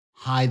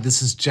Hi,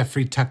 this is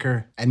Jeffrey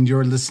Tucker, and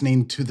you're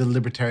listening to the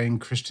Libertarian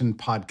Christian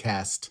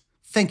Podcast.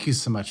 Thank you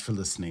so much for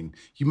listening.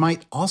 You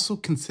might also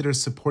consider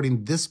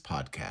supporting this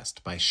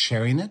podcast by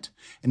sharing it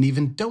and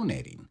even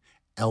donating.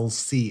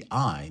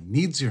 LCI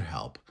needs your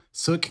help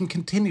so it can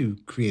continue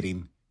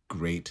creating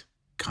great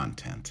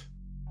content.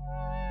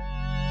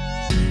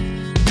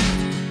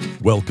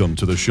 Welcome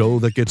to the show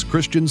that gets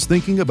Christians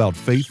thinking about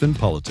faith and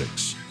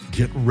politics.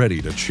 Get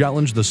ready to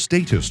challenge the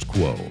status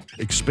quo,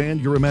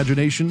 expand your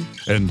imagination,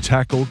 and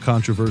tackle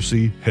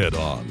controversy head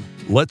on.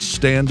 Let's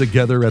stand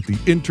together at the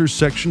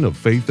intersection of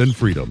faith and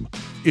freedom.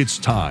 It's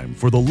time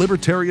for the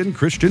Libertarian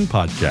Christian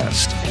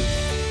Podcast.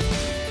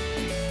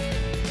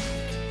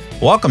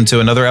 Welcome to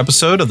another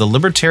episode of the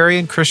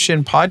Libertarian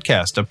Christian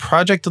Podcast, a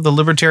project of the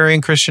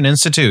Libertarian Christian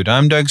Institute.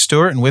 I'm Doug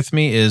Stewart, and with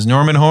me is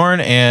Norman Horn,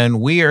 and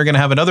we are going to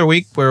have another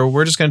week where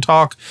we're just going to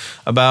talk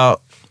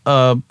about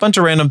a bunch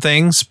of random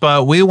things,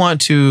 but we want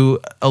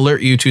to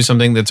alert you to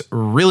something that's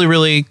really,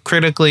 really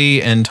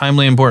critically and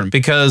timely important,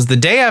 because the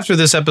day after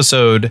this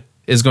episode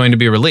is going to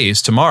be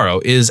released, tomorrow,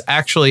 is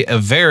actually a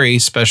very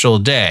special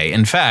day.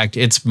 In fact,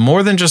 it's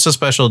more than just a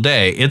special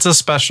day. It's a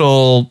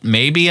special,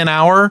 maybe an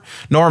hour.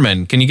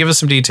 Norman, can you give us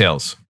some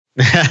details?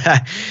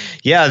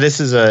 Yeah,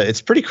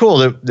 it's pretty cool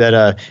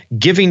that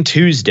Giving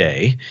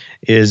Tuesday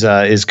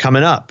is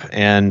coming up,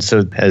 and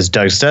so as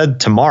Doug said,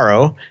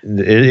 tomorrow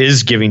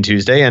is Giving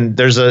Tuesday, and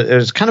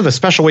there's kind of a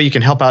special way you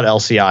can help out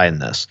LCI in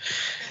this.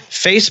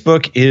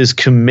 Facebook is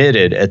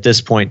committed at this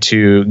point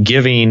to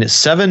giving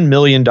 $7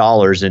 million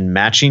in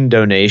matching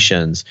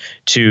donations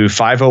to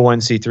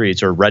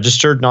 501c3s, or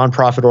registered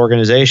nonprofit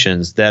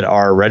organizations that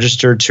are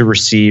registered to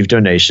receive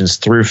donations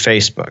through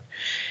Facebook.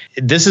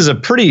 This is a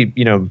pretty,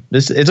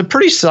 it's a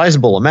pretty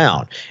sizable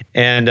amount.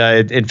 And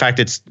in fact,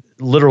 it's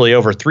literally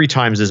over 3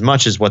 times as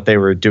much as what they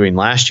were doing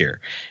last year.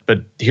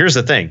 But here's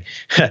the thing.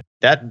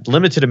 That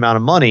limited amount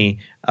of money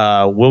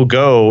will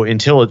go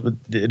until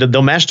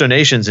they'll match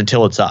donations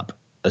until it's up,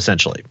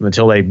 essentially,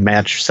 until they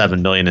match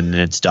 7 million and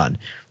then it's done.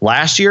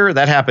 Last year,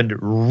 that happened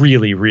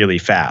really, really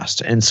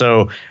fast. And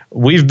so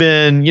we've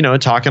been,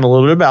 talking a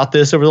little bit about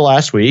this over the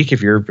last week.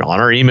 If you're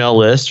on our email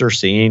list or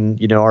seeing,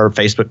 our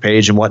Facebook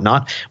page and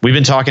whatnot, we've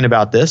been talking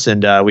about this,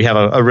 and we have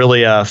a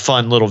really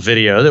fun little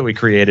video that we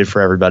created for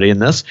everybody in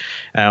this.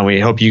 We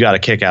hope you got a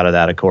kick out of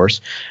that, of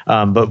course.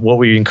 But what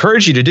we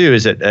encourage you to do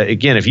is that,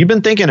 again, if you've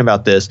been thinking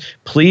about this,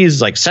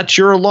 please set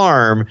your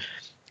alarm.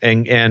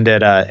 And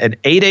at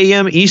 8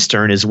 a.m.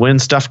 Eastern is when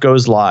stuff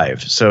goes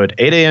live. So at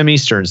 8 a.m.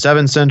 Eastern,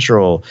 7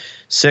 Central,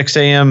 6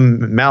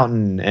 a.m.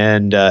 Mountain,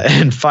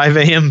 and 5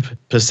 a.m.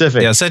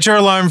 Pacific. Yeah, set your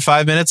alarm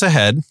 5 minutes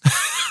ahead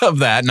of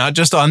that, not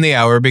just on the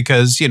hour,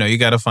 because, you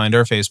got to find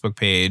our Facebook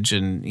page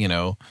and,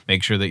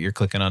 make sure that you're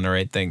clicking on the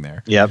right thing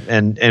there. Yep.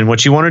 And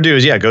what you want to do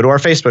is, go to our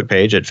Facebook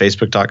page at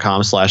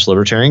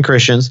facebook.com/Libertarian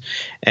Christians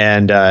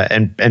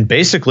and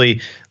basically,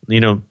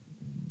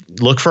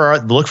 look for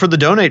the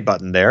donate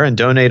button there and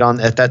donate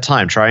at that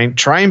time. Try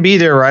and be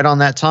there right on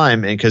that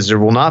time, because there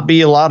will not be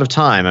a lot of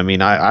time. I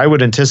mean, I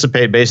would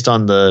anticipate, based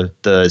on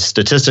the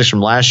statistics from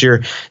last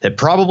year, that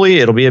probably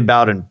it'll be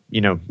about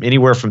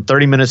anywhere from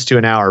 30 minutes to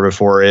an hour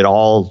before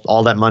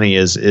all that money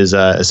is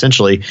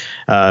essentially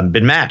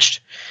been matched.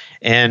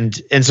 And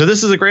so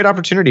this is a great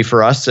opportunity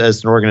for us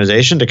as an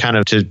organization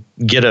to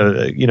get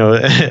a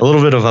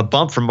little bit of a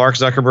bump from Mark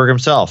Zuckerberg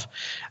himself.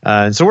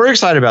 And so we're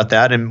excited about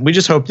that. And we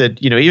just hope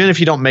that, even if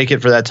you don't make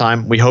it for that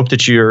time, we hope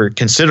that you're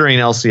considering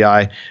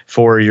LCI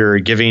for your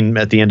giving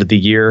at the end of the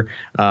year.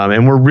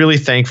 And we're really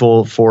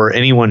thankful for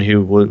anyone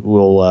who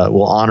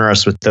will honor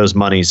us with those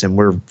monies. And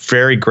we're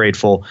very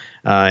grateful.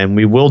 And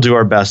we will do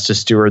our best to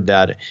steward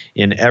that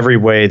in every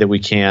way that we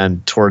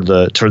can toward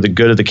the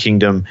good of the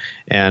kingdom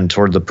and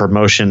toward the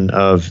promotion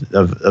of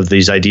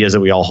these ideas that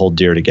we all hold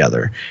dear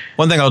together.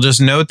 One thing I'll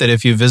just note, that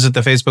if you visit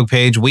the Facebook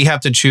page, we have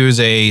to choose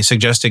a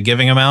suggested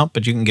giving amount,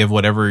 but you can give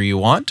whatever you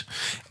want.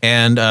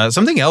 And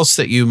something else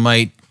that you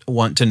might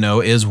want to know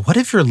is, what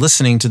if you're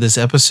listening to this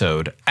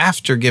episode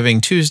after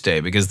Giving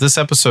Tuesday? Because this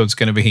episode's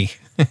going to be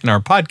in our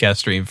podcast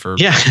stream for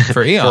eons.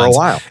 For a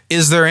while.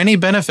 Is there any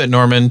benefit,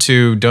 Norman,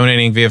 to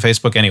donating via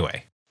Facebook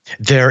anyway?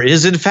 There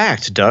is, in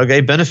fact, Doug,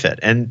 a benefit.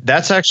 And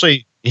that's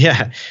actually,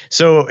 yeah.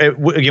 So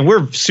again,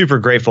 we're super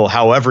grateful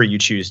however you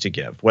choose to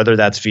give, whether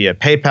that's via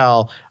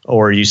PayPal,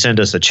 or you send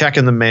us a check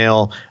in the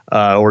mail,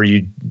 or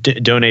you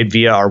donate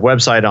via our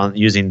website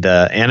using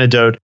the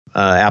Antidote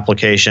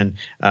application.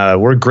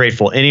 We're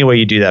grateful any way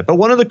you do that. But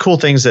one of the cool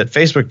things that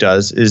Facebook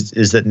does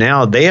is that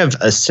now they have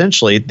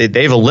essentially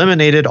they've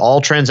eliminated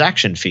all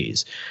transaction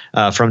fees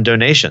from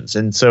donations.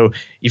 And so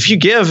if you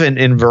give in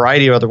a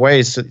variety of other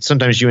ways,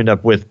 sometimes you end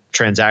up with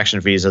transaction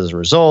fees as a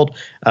result,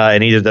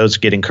 and either those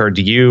get incurred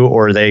to you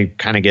or they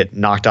kind of get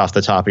knocked off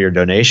the top of your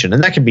donation.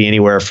 And that can be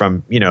anywhere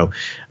from 2 to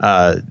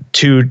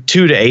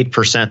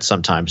 8%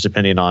 sometimes,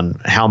 depending on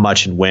how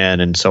much and when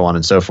and so on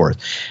and so forth.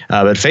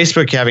 But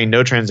Facebook having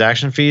no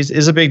transaction fees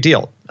is a big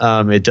deal.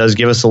 It does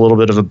give us a little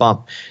bit of a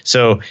bump.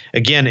 So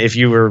again, if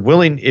you were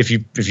willing, if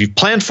you've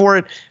planned for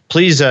it,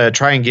 please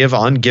try and give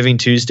on Giving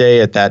Tuesday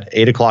at that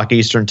 8 o'clock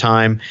Eastern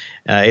time,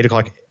 8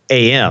 o'clock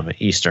a.m.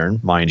 Eastern,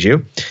 mind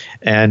you.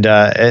 And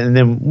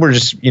then we're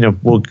just,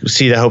 we'll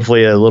see that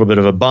hopefully a little bit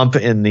of a bump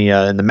in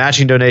the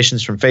matching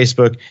donations from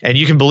Facebook. And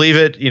you can believe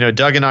it,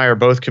 Doug and I are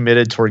both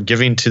committed toward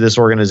giving to this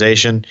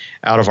organization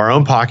out of our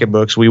own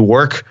pocketbooks. We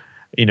work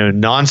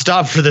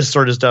nonstop for this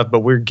sort of stuff,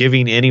 but we're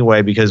giving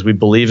anyway because we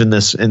believe in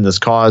this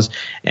cause,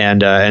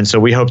 and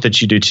so we hope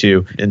that you do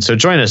too. And so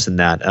join us in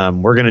that.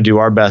 We're going to do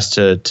our best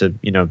to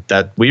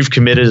that we've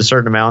committed a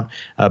certain amount,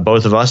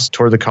 both of us,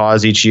 toward the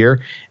cause each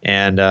year,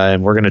 and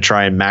we're going to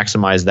try and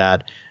maximize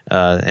that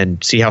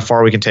and see how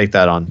far we can take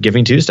that on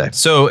Giving Tuesday.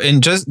 So,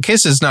 in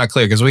case it's not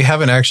clear, because we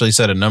haven't actually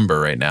set a number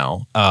right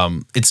now,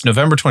 it's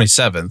November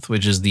 27th,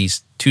 which is the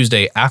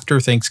Tuesday after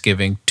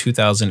Thanksgiving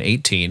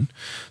 2018.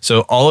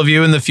 So all of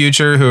you in the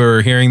future who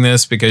are hearing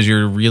this because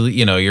you're really,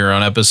 you're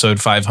on episode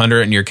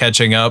 500 and you're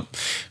catching up,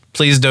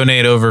 please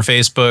donate over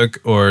Facebook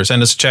or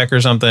send us a check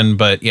or something.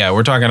 But yeah,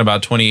 we're talking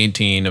about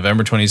 2018,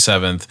 November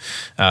 27th,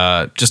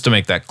 just to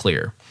make that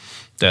clear.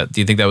 Do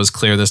you think that was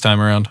clear this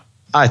time around?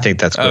 I think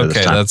that's good.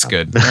 Okay, that's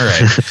good. All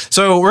right.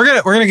 So we're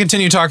gonna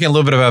continue talking a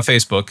little bit about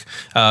Facebook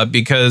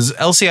because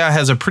LCI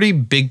has a pretty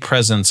big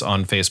presence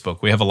on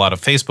Facebook. We have a lot of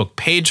Facebook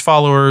page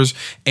followers,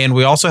 and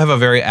we also have a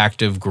very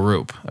active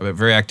group, a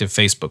very active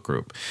Facebook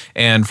group.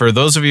 And for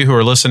those of you who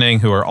are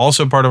listening who are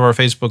also part of our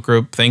Facebook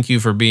group, thank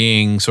you for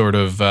being sort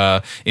of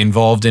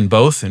involved in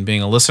both and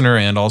being a listener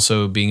and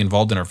also being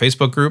involved in our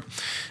Facebook group.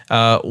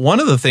 One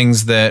of the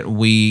things that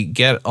we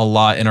get a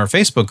lot in our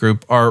Facebook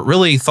group are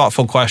really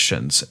thoughtful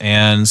questions,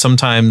 and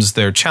sometimes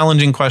they're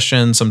challenging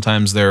questions.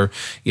 Sometimes they're,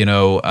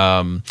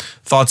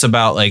 thoughts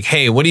about like,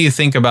 hey, what do you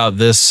think about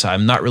this?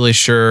 I'm not really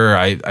sure.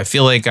 I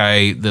feel like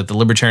that the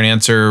libertarian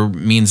answer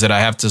means that I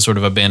have to sort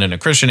of abandon a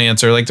Christian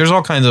answer. Like there's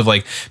all kinds of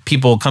like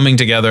people coming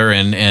together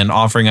and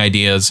offering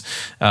ideas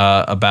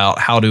about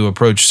how to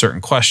approach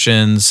certain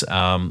questions.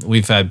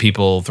 We've had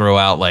people throw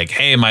out like,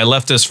 hey, my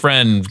leftist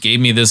friend gave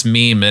me this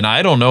meme and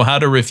I don't know how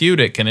to refute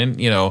it.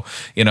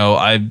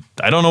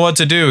 I don't know what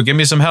to do. Give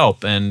me some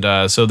help.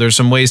 And so there's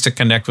some ways to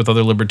connect with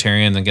other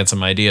libertarians and get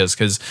some ideas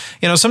because,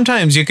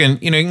 sometimes you can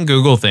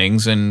Google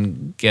things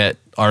and get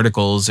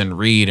articles and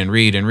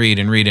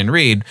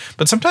read.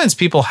 But sometimes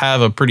people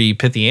have a pretty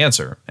pithy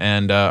answer.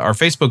 And our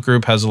Facebook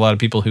group has a lot of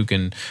people who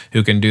can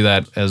do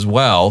that as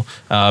well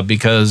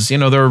because,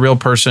 they're a real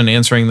person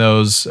answering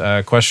those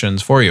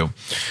questions for you.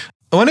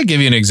 I want to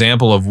give you an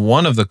example of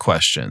one of the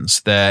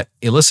questions that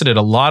elicited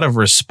a lot of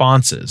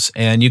responses.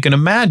 And you can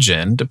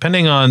imagine,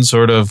 depending on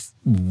sort of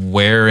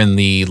where in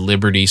the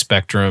liberty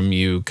spectrum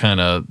you kind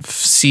of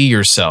see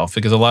yourself,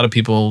 because a lot of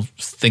people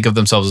think of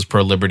themselves as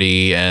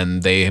pro-liberty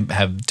and they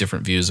have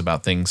different views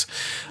about things.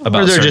 Or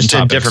they're just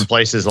topics. In different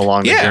places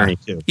along the journey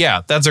too.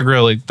 Yeah, that's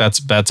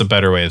a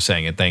better way of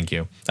saying it. Thank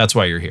you. That's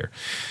why you're here.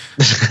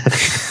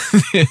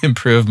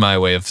 Improve my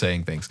way of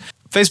saying things.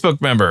 Facebook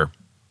member.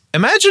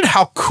 Imagine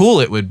how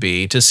cool it would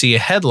be to see a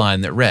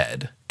headline that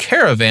read,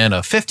 "Caravan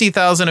of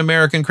 50,000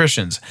 American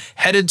Christians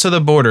headed to the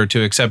border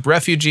to accept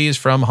refugees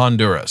from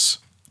Honduras."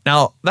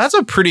 Now, that's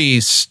a pretty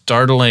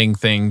startling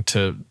thing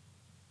to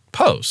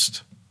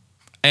post.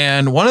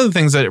 And one of the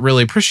things that I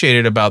really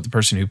appreciated about the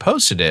person who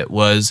posted it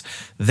was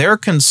their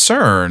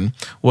concern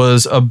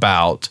was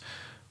about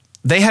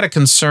they had a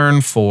concern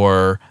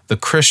for the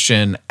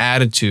Christian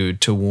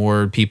attitude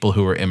toward people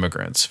who are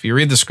immigrants. If you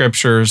read the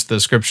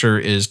scripture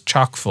is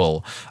chock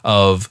full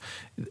of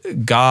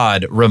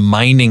God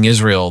reminding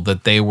Israel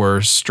that they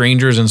were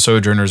strangers and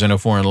sojourners in a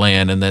foreign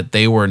land and that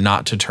they were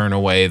not to turn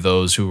away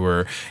those who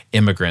were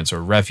immigrants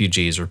or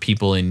refugees or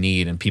people in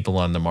need and people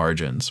on the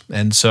margins.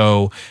 And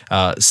so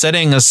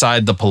setting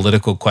aside the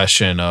political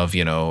question of,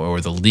 or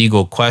the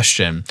legal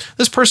question,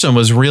 this person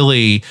was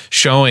really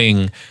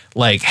showing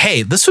like,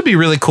 hey, this would be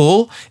really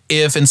cool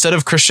if instead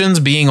of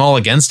Christians being all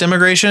against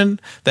immigration,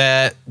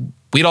 that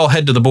we'd all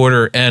head to the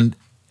border and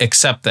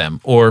accept them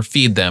or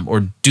feed them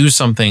or do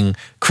something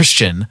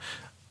Christian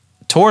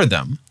toward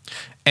them.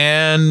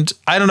 And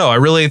I don't know, I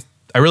really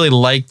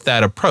liked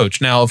that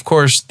approach. Now, of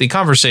course, the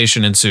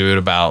conversation ensued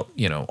about,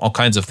 all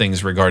kinds of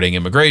things regarding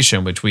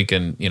immigration, which we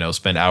can,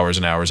 spend hours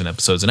and hours and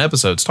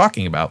episodes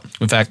talking about.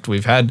 In fact,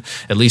 we've had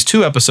at least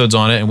 2 episodes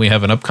on it, and we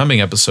have an upcoming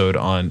episode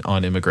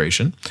on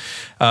immigration.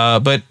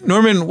 But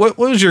Norman, what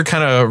was your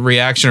kind of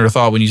reaction or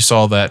thought when you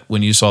saw that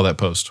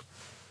post?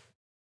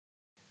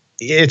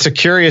 It's a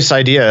curious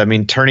idea. I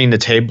mean, turning the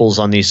tables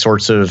on these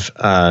sorts of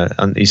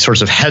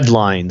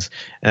headlines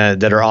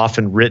that are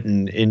often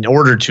written in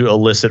order to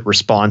elicit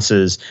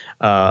responses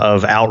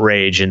of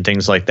outrage and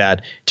things like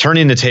that.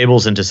 Turning the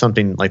tables into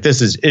something like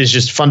this is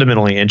just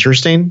fundamentally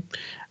interesting.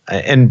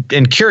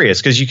 And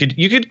curious because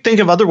you could think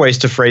of other ways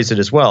to phrase it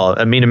as well.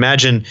 I mean,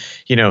 imagine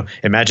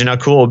how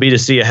cool it would be to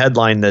see a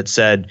headline that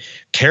said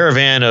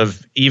caravan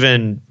of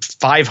even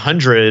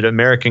 500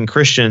 American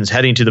Christians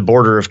heading to the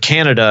border of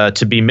Canada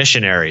to be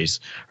missionaries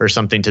or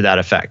something to that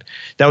effect.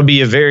 That would be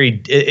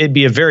it'd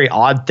be a very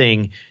odd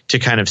thing to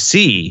kind of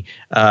see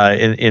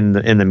in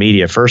the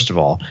media, first of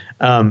all.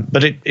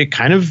 But it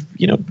kind of,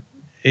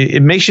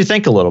 it makes you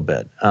think a little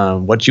bit.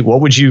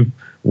 What would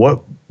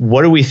what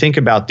do we think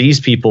about these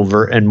people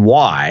and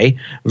why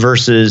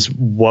versus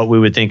what we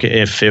would think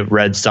if it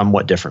read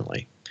somewhat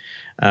differently.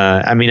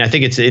 I mean, I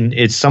think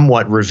it's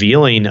somewhat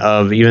revealing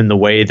of even the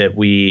way that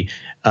we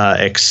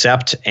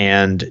accept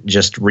and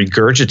just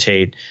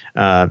regurgitate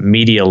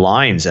media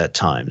lines at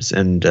times,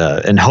 and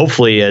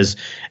hopefully as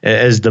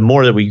the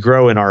more that we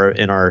grow in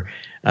our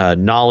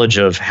knowledge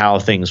of how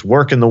things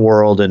work in the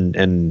world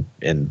and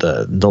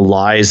the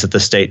lies that the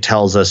state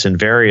tells us in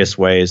various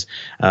ways,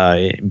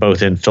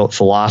 both in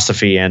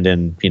philosophy and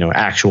in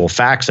actual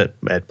facts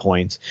at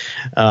points,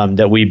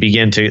 that we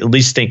begin to at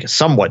least think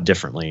somewhat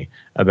differently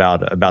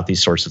about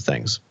these sorts of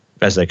things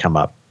as they come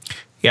up.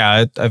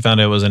 Yeah, I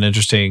found it was an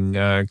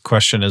interesting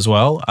question as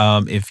well.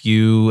 If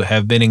you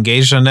have been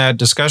engaged in that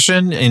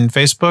discussion in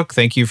Facebook,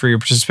 thank you for your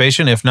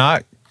participation. If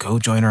not, go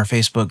join our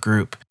Facebook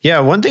group. Yeah,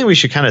 one thing we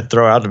should kind of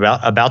throw out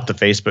about the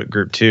Facebook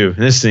group too,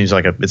 and this seems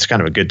like it's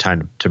kind of a good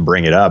time to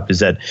bring it up, is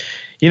that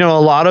a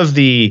lot of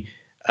the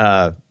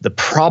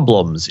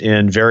problems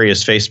in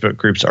various Facebook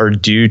groups are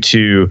due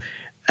to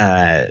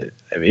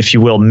if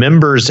you will,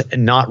 members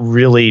not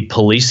really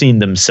policing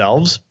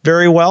themselves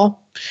very well.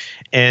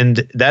 And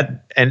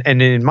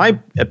in my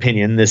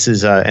opinion, this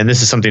is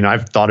something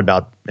I've thought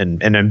about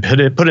and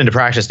put into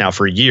practice now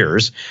for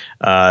years.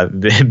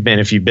 And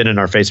if you've been in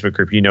our Facebook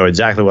group, you know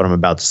exactly what I'm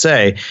about to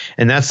say.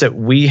 And that's that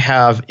we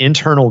have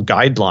internal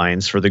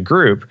guidelines for the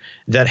group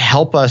that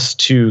help us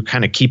to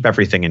kind of keep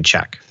everything in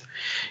check.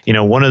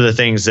 One of the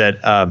things that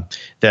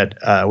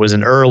was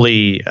an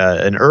early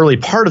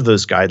part of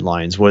those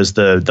guidelines was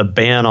the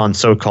ban on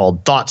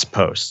so-called thoughts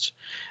posts.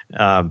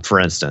 For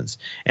instance,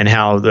 and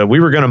how we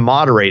were going to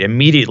moderate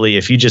immediately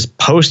if you just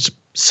post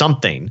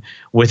something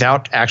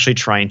without actually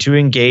trying to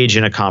engage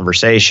in a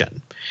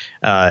conversation.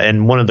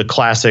 And one of the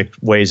classic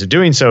ways of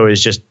doing so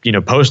is just,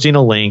 posting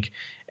a link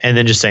and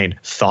then just saying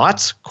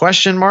thoughts ?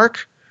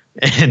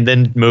 And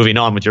then moving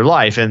on with your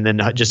life, and then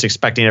just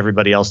expecting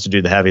everybody else to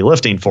do the heavy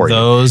lifting for you.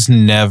 Those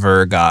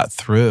never got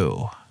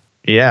through.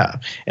 Yeah.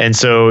 And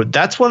so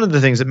that's one of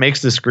the things that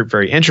makes this group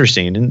very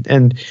interesting.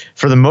 And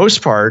for the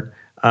most part,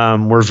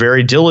 we're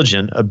very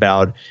diligent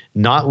about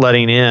not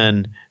letting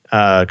in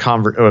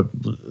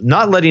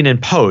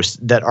posts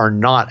that are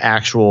not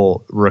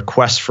actual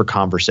requests for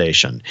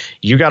conversation.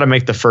 You got to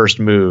make the first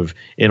move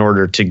in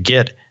order to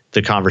get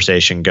the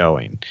conversation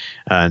going.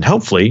 And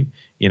hopefully,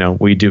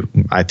 we do.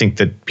 I think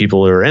that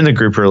people who are in the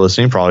group who are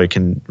listening probably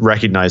can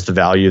recognize the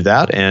value of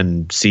that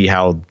and see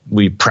how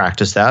we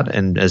practice that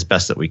and as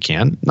best that we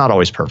can. Not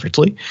always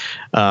perfectly,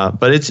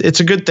 but it's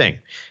a good thing.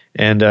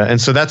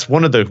 And so that's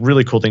one of the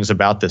really cool things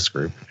about this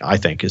group, I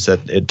think, is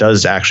that it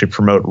does actually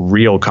promote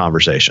real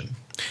conversation.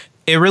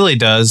 It really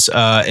does.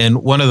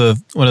 And one of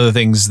the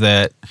things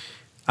that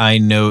I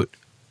note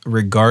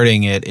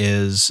regarding it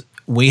is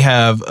we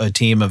have a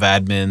team of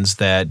admins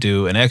that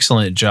do an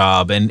excellent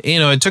job. And,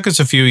 it took us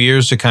a few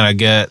years to kind of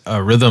get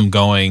a rhythm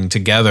going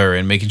together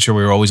and making sure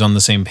we were always on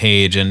the same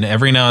page. And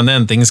every now and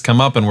then things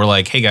come up and we're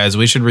like, hey guys,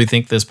 we should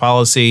rethink this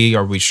policy.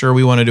 Are we sure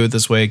we want to do it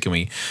this way? Can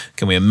we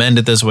amend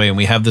it this way? And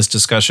we have this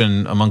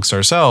discussion amongst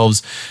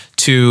ourselves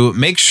to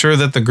make sure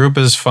that the group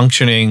is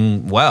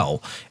functioning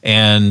well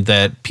and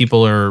that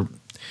people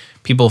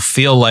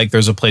feel like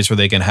there's a place where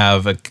they can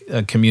have a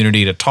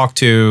community to talk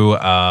to,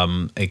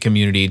 a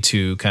community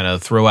to kind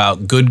of throw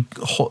out good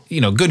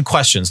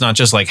questions, not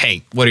just like,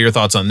 hey, what are your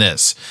thoughts on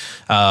this?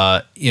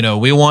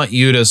 We want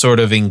you to sort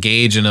of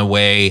engage in a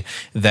way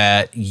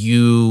that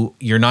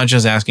you're not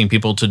just asking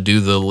people to do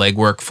the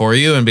legwork for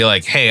you and be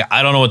like, hey,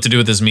 I don't know what to do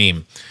with this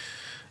meme.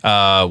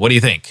 What do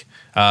you think?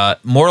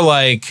 More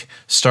like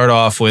start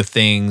off with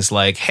things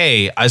like,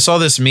 hey, I saw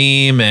this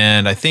meme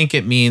and I think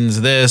it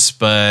means this,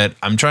 but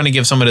I'm trying to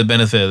give somebody the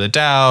benefit of the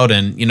doubt.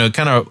 And,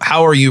 kind of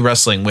how are you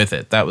wrestling with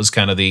it? That was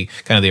kind of the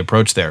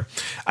approach there.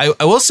 I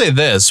will say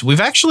this, we've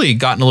actually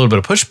gotten a little bit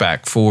of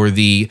pushback for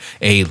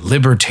a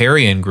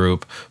libertarian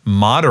group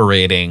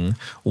moderating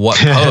what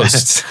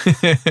posts.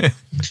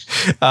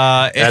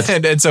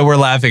 And so we're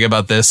laughing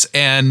about this.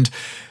 And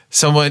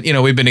someone,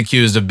 we've been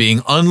accused of being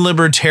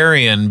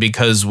unlibertarian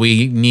because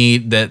we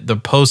need that the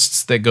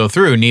posts that go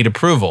through need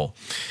approval.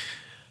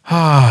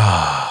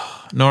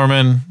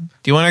 Norman,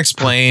 do you want to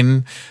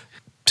explain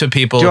to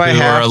people who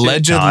are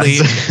allegedly,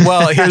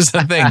 well, here's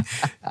the thing.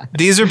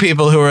 These are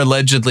people who are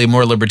allegedly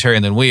more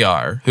libertarian than we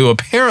are, who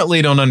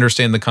apparently don't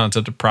understand the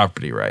concept of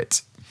property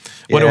rights.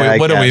 What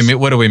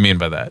do we mean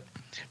by that?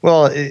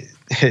 Well,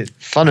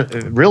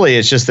 really,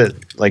 it's just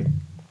that like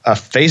a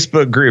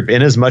Facebook group,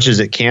 in as much as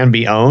it can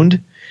be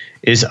owned,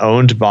 is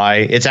owned by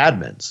its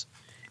admins.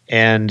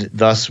 And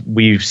thus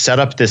we've set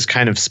up this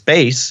kind of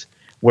space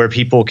where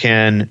people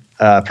can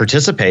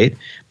participate,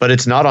 but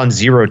it's not on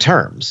zero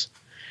terms.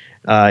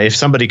 If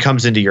somebody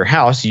comes into your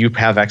house, you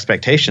have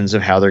expectations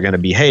of how they're going to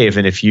behave.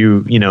 And if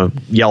you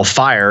yell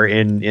fire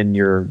in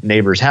your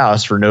neighbor's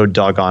house for no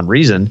doggone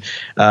reason,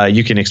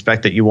 you can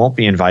expect that you won't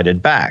be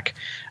invited back.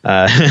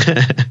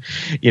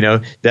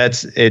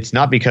 It's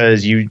not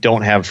because you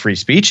don't have free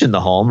speech in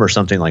the home or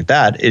something like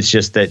that. It's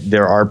just that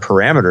there are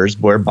parameters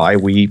whereby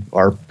we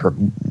are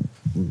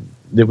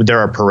there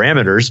are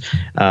parameters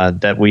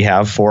that we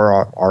have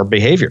for our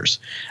behaviors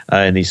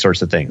and these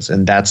sorts of things.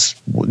 And that's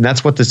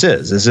what this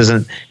is. This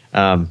isn't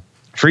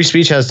free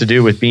speech has to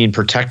do with being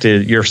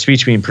protected, your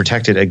speech being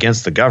protected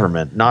against the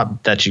government,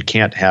 not that you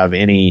can't have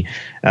any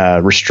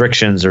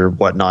restrictions or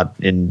whatnot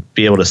and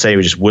be able to say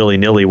just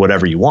willy-nilly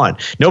whatever you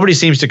want. Nobody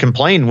seems to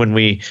complain when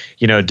we,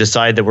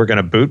 decide that we're going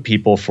to boot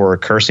people for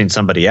cursing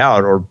somebody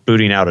out or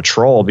booting out a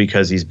troll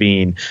because he's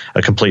being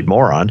a complete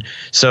moron.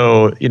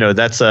 So,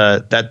 that's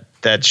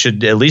that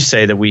should at least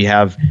say that we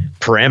have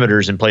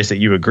parameters in place that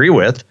you agree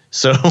with.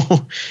 So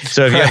if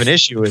you have an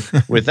issue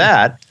with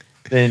that,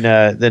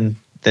 then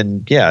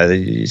yeah,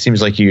 it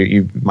seems like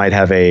you might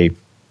have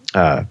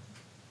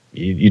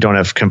you don't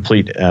have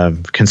complete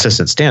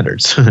consistent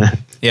standards.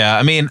 Yeah,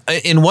 I mean,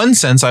 in one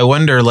sense, I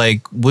wonder,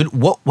 like,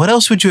 what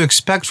else would you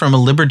expect from a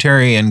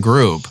libertarian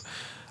group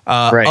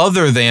right.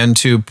 other than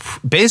to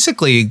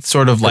basically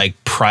sort of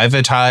like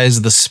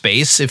privatize the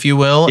space, if you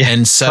will,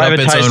 and set up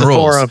its own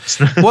rules?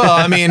 Well,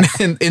 I mean,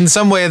 in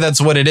some way, that's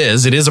what it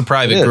is. It is a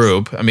private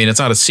group. I mean, it's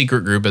not a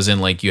secret group as in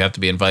like you have to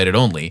be invited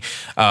only.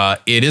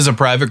 It is a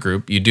private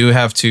group. You do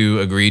have to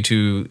agree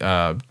to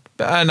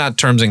not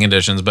terms and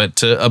conditions, but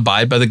to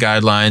abide by the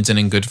guidelines and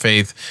in good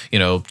faith,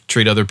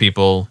 treat other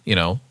people,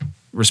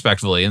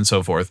 respectfully and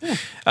so forth.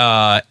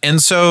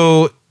 And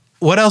so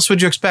what else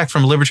would you expect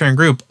from a libertarian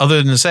group other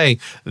than to say,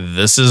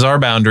 this is our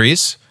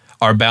boundaries.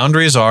 Our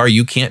boundaries are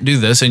you can't do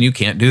this and you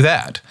can't do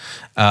that.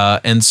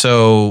 And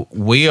so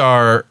we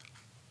are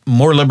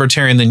more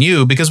libertarian than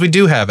you because we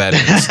do have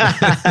enemies.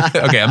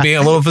 Okay, I'm being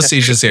a little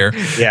facetious here.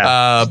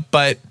 Yeah.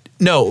 But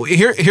no,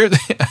 here.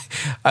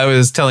 I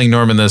was telling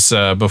Norman this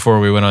before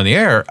we went on the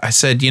air. I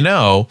said,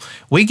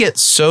 we get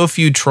so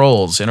few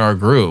trolls in our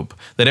group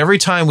that every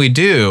time we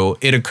do,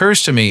 it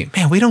occurs to me,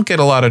 man, we don't get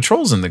a lot of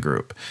trolls in the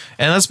group.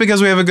 And that's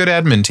because we have a good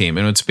admin team.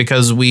 And it's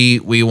because we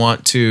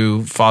want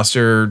to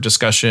foster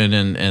discussion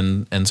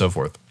and so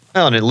forth.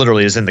 Well, and it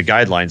literally is in the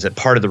guidelines that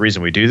part of the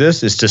reason we do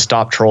this is to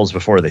stop trolls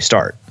before they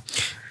start.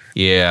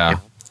 Yeah.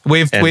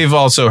 We've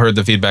also heard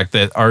the feedback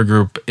that our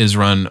group is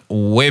run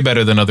way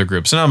better than other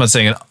groups. And I'm not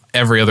saying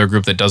every other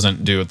group that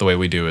doesn't do it the way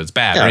we do is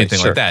bad or anything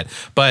like that.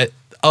 But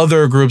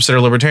other groups that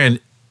are libertarian,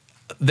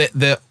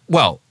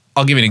 well,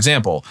 I'll give you an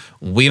example.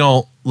 We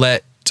don't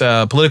let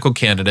political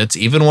candidates,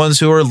 even ones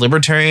who are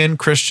libertarian,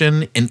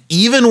 Christian, and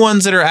even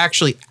ones that are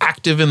actually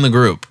active in the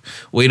group,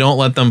 we don't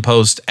let them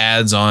post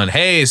ads on,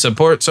 hey,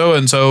 support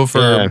so-and-so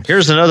for...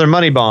 here's another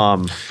money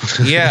bomb.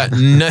 Yeah.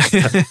 Nah.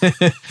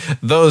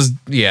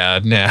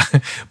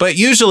 But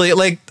usually,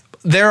 like,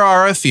 there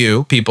are a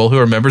few people who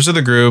are members of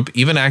the group,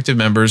 even active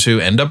members, who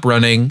end up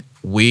running.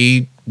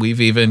 We've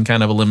even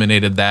kind of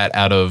eliminated that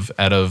out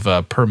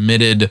of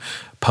permitted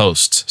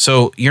posts.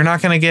 So you're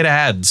not going to get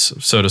ads,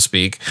 so to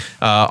speak,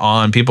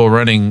 on people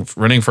running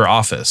for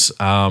office.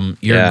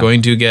 You're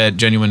going to get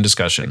genuine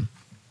discussion.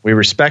 We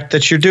respect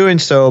that you're doing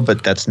so,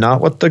 but that's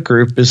not what the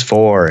group is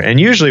for. And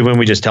usually when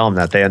we just tell them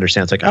that, they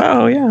understand. It's like,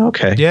 oh, yeah,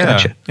 okay,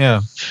 gotcha.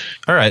 Yeah.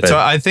 All right. So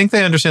I think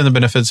they understand the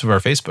benefits of our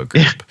Facebook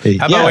group.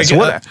 How about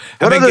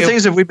what other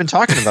things have we been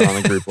talking about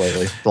on the group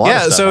lately?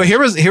 So here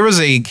was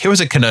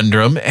a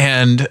conundrum,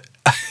 and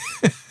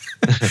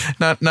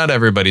not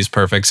everybody's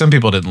perfect. Some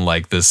people didn't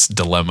like this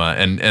dilemma,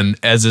 and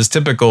as is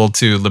typical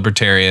to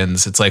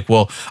libertarians, it's like,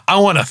 well, I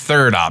want a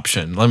third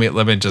option. Let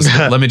me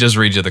just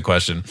read you the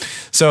question.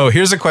 So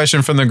here's a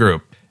question from the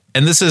group,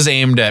 and this is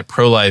aimed at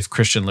pro-life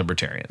Christian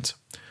libertarians.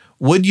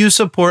 Would you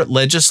support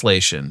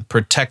legislation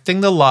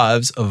protecting the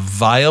lives of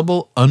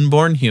viable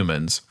unborn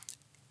humans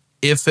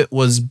if it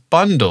was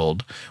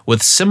bundled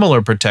with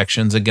similar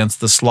protections against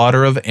the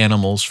slaughter of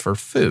animals for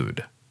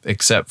food,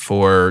 except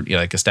for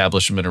like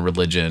establishment of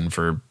religion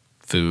for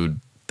food,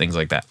 things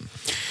like that,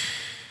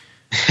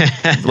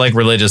 like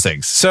religious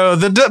things? So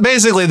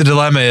basically the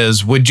dilemma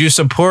is: would you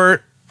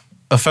support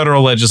a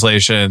federal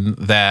legislation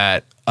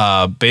that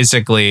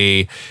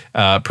basically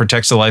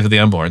protects the life of the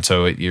unborn?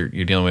 So you're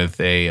dealing with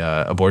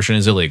abortion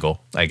is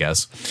illegal, I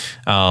guess.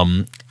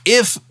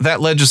 If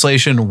that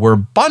legislation were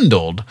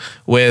bundled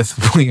with,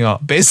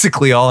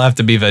 basically all have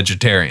to be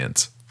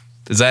vegetarians.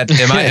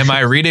 Am I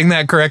reading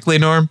that correctly,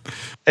 Norm?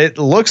 It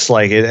looks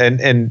like it,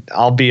 and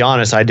I'll be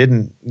honest, I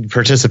didn't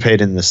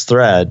participate in this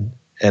thread,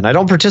 and I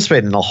don't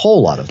participate in a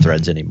whole lot of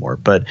threads anymore,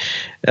 but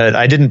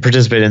I didn't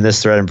participate in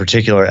this thread in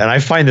particular, and I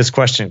find this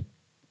question,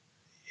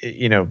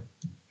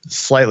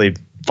 slightly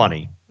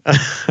funny.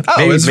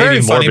 It's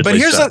very funny, but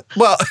here's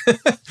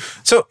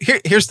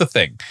here's the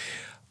thing.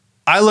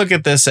 I look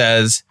at this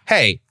as,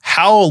 hey,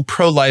 how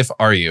pro-life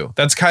are you?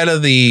 That's kind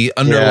of the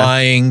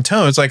underlying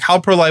tone. It's like, how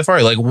pro-life are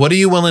you? Like, what are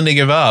you willing to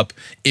give up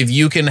if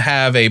you can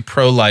have a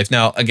pro-life?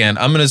 Now, again,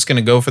 I'm just going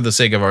to go for the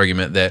sake of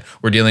argument that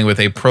we're dealing with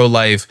a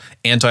pro-life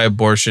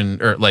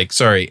anti-abortion, or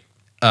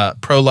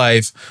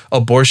pro-life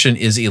abortion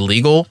is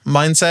illegal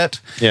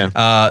mindset.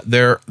 Yeah.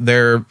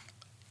 There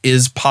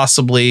is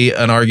possibly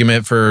an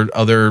argument for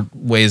other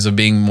ways of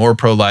being more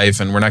pro-life,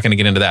 and we're not going to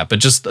get into that. But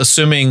just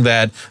assuming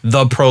that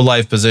the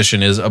pro-life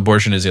position is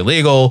abortion is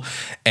illegal,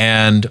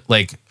 and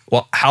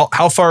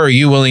how far are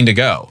you willing to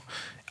go?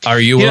 Are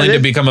you willing to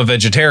become a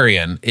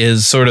vegetarian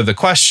is sort of the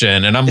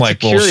question. And I'm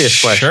like, well,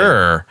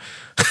 sure.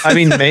 I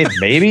mean,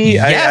 maybe.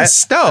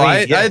 Yes.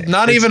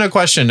 Not even a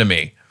question to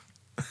me.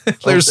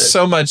 There's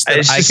so much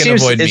that I can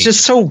avoid. It's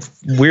just so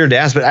weird to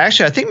ask. But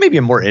actually, I think maybe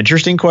a more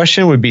interesting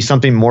question would be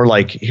something more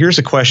like, here's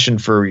a question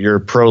for your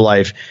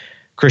pro-life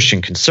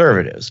Christian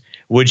conservatives.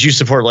 Would you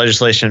support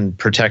legislation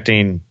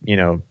protecting,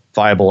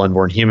 viable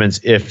unborn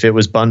humans if it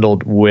was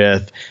bundled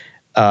with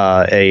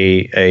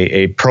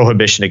a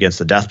prohibition against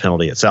the death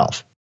penalty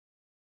itself?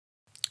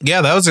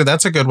 Yeah,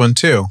 that's a good one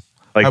too.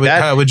 Like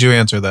how would you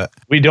answer that?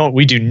 We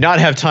do not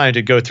have time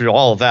to go through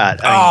all of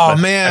that.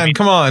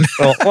 Come on.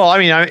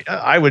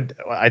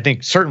 I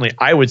think certainly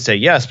I would say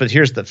yes, but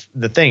here's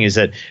the thing is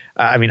that,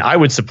 I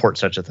would support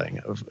such a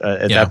thing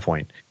at that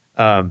point.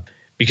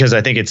 Because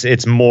I think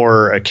it's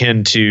more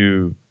akin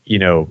to,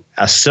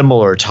 a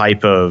similar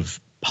type of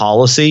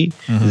policy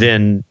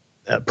than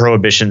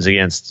prohibitions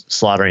against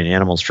slaughtering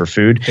animals for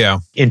food. Yeah.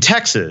 In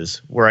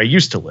Texas, where I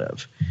used to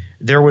live,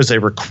 there was a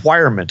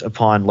requirement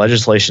upon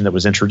legislation that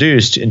was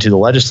introduced into the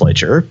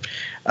legislature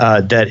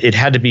that it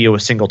had to be a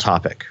single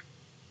topic.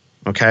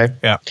 Okay.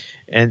 Yeah.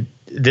 And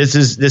this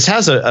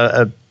has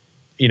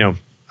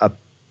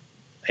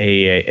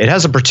it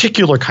has a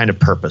particular kind of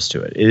purpose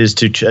to it. It is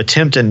to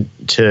attempt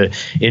to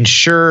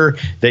ensure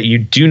that you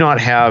do not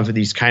have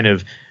these kind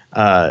of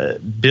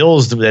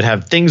bills that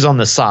have things on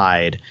the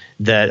side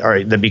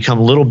that become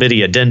little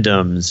bitty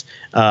addendums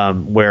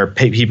where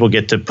people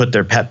get to put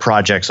their pet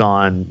projects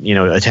on,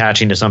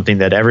 attaching to something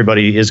that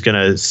everybody is going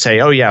to say,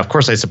 oh yeah, of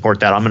course I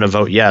support that, I'm going to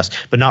vote yes,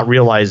 but not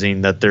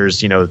realizing that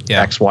there's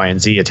X, Y, and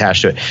Z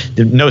attached to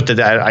it. Note that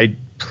I'm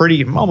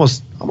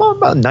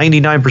about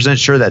 99%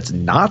 sure that's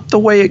not the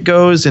way it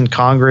goes in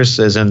Congress,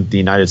 as in the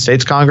United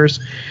States Congress.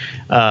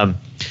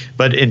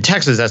 But in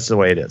Texas, that's the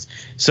way it is.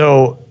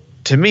 So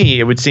to me,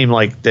 it would seem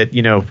like that,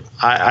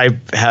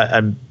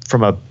 I'm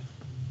from a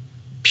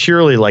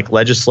purely like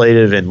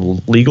legislative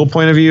and legal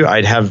point of view,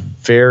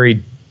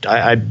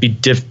 I'd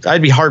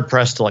be hard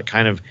pressed to like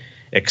kind of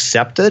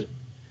accept it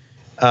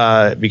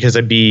because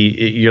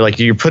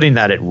you're putting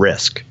that at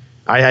risk.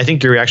 I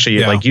think you're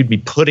actually like you'd be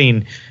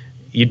putting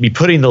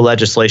the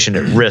legislation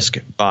at risk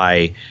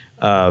by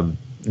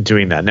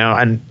doing that now.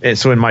 And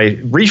so in my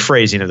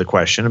rephrasing of the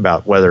question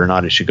about whether or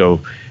not it should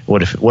go,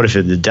 what if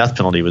the death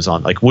penalty was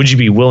on, like, would you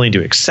be willing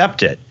to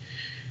accept it?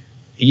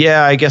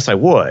 Yeah, I guess I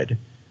would.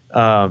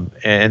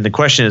 And the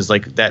question is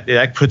like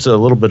that puts a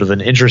little bit of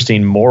an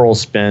interesting moral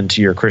spin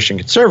to your Christian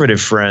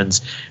conservative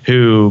friends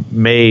who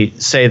may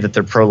say that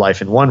they're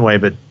pro-life in one way,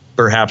 but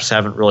perhaps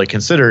haven't really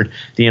considered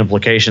the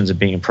implications of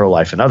being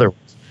pro-life in other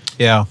ways.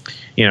 Yeah.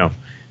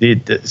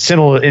 In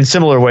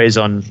similar ways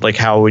on like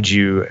how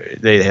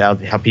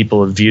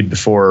people have viewed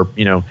before,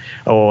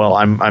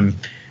 I'm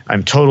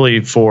totally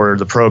for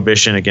the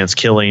prohibition against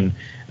killing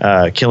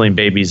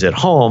babies at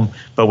home,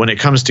 but when it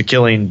comes to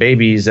killing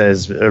babies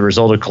as a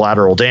result of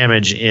collateral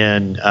damage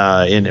in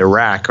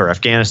Iraq or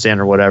Afghanistan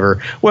or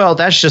whatever, well,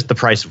 that's just the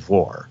price of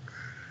war,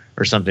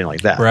 or something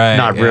like that. Right.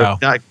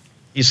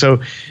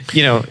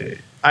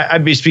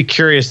 I'd be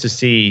curious to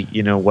see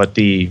what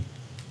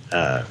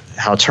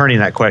how turning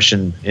that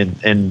question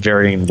in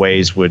varying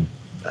ways would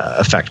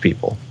affect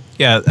people.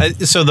 Yeah.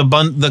 So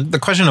the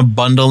question of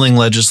bundling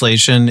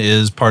legislation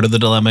is part of the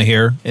dilemma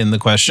here in the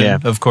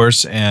question, of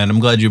course. And I'm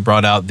glad you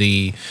brought out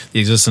the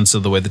existence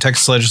of the way the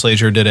Texas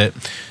legislature did it.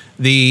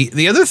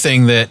 The other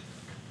thing that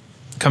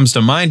comes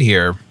to mind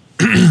here,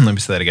 let me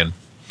say that again.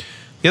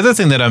 The other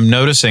thing that I'm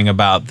noticing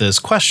about this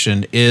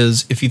question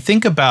is if you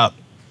think about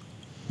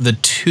the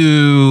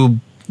two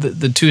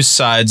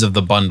sides of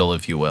the bundle,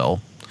 if you will.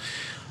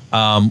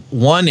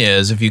 One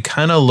is if you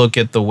kind of look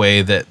at the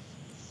way that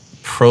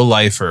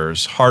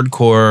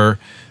hardcore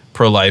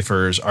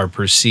pro-lifers are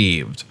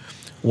perceived,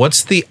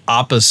 what's the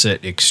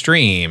opposite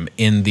extreme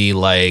in the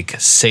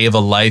like save a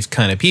life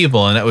kind of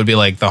people? And that would be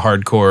like the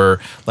hardcore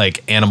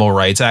like animal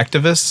rights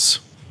activists.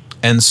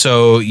 And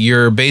so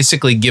you're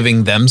basically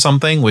giving them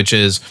something, which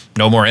is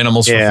no more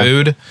animals for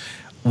food,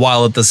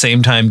 while at the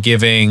same time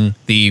giving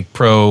the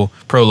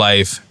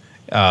pro-life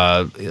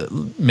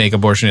make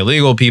abortion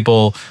illegal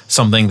people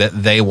something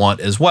that they want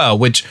as well,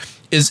 which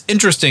is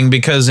interesting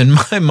because in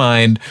my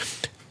mind,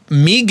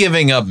 me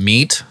giving up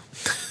meat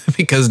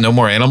because no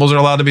more animals are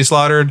allowed to be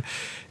slaughtered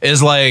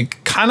is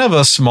like kind of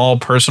a small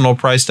personal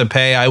price to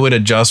pay. I would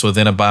adjust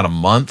within about a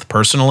month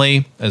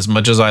personally, as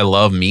much as I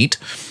love meat.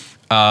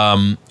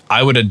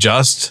 I would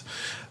adjust,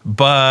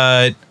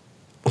 but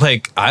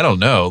like, I don't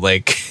know,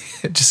 like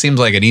it just seems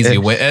like an easy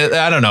way.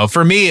 I don't know.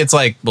 For me, it's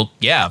like, well,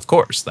 yeah, of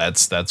course.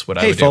 That's what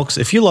I would do. Hey, folks,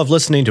 if you love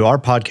listening to our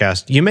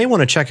podcast, you may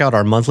want to check out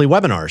our monthly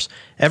webinars.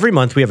 Every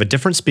month, we have a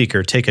different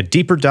speaker take a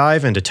deeper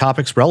dive into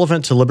topics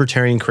relevant to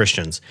libertarian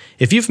Christians.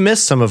 If you've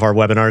missed some of our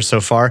webinars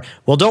so far,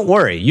 well, don't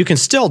worry. You can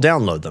still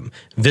download them.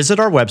 Visit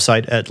our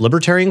website at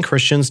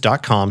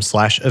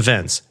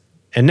libertarianchristians.com/events.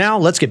 And now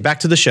let's get back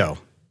to the show.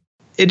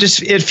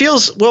 It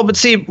feels, well, but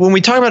see, when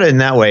we talk about it in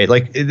that way,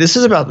 like this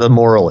is about the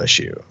moral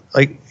issue.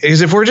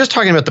 because if we're just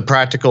talking about the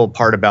practical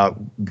part about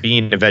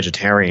being a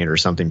vegetarian or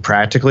something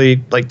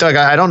practically, like Doug,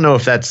 I don't know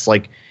if that's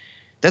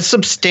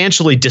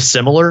substantially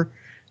dissimilar.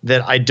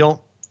 That I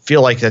don't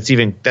feel like that's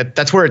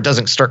where it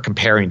doesn't start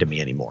comparing to me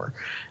anymore.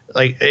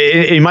 Like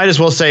you might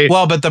as well say,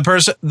 well, but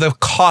the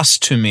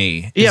cost to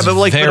me is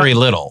very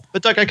little.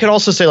 But Doug, I could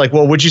also say like,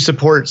 well, would you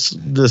support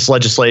this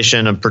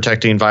legislation of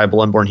protecting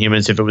viable unborn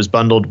humans if it was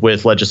bundled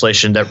with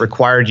legislation that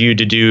required you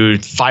to do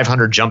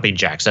 500 jumping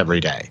jacks every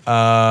day?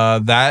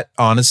 That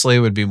honestly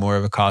would be more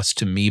of a cost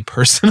to me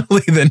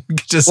personally than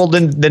just. Well,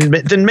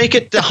 then make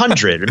it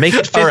 100 or make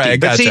it 50. All right,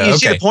 but gotcha.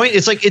 see the point?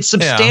 It's like it's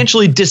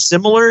substantially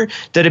dissimilar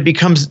that it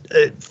becomes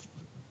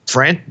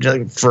for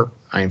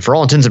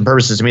all intents and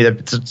purposes to me,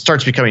 that it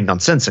starts becoming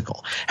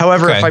nonsensical.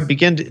 However, if I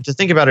begin to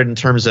think about it in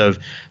terms of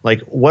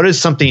like, what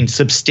is something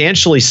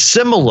substantially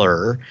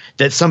similar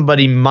that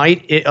somebody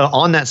might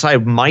on that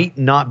side might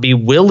not be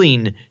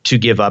willing to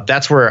give up,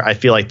 that's where I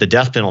feel like the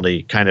death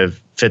penalty kind of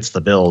fits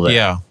the bill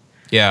there.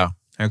 Yeah.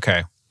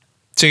 Okay.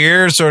 So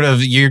you're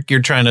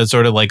trying to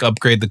sort of like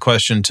upgrade the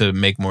question to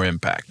make more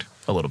impact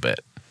a little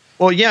bit.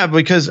 Well, yeah,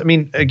 because I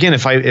mean, again,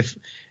 if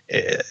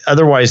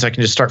otherwise I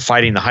can just start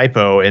fighting the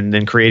hypo and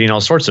then creating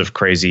all sorts of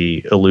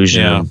crazy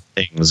illusion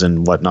things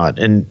and whatnot.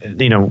 And,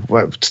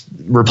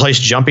 replace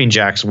jumping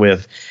jacks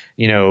with,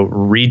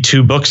 read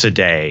 2 books a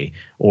day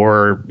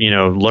or,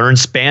 learn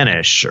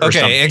Spanish or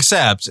something.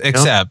 Except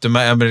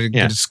I'm going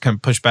to just kind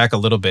of push back a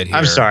little bit here.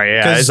 I'm sorry.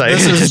 Yeah.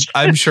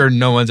 I'm sure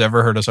no one's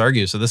ever heard us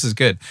argue, so this is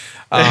good.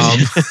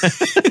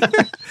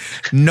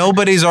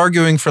 Nobody's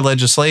arguing for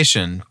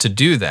legislation to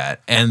do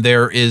that. And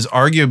there is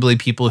arguably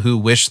people who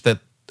wish that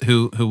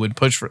who would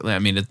push for, I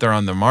mean, if they're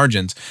on the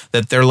margins,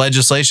 that their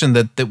legislation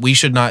that we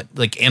should not,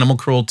 like animal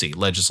cruelty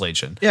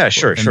legislation. Yeah,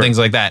 sure. Things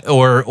like that.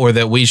 Or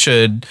that we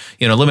should,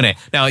 eliminate.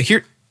 Now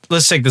here,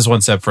 let's take this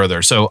one step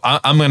further. So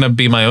I'm going to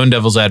be my own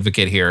devil's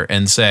advocate here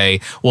and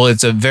say, well,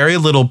 it's a very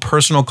little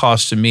personal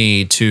cost to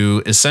me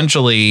to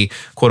essentially,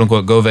 quote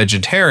unquote, go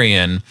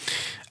vegetarian.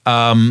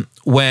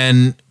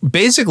 When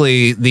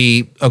basically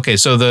the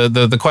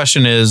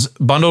question is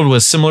bundled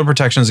with similar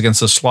protections against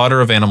the slaughter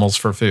of animals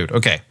for food.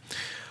 Okay.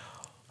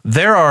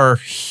 There are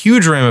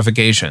huge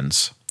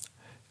ramifications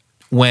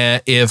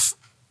if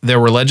there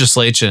were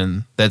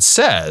legislation that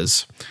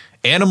says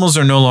animals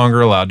are no longer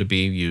allowed to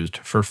be used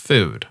for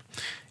food.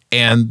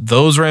 And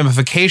those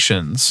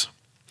ramifications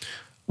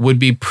would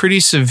be pretty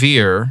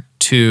severe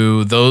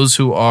to those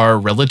who are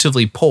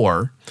relatively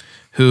poor,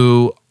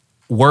 who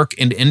work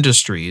in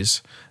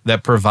industries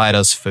that provide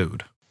us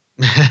food.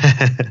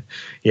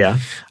 Yeah.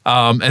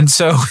 And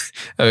so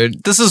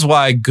this is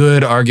why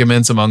good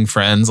arguments among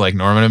friends like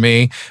Norman and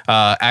me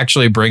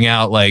actually bring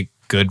out like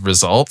good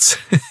results.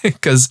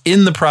 Because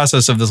in the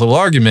process of this little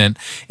argument,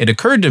 it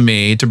occurred to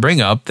me to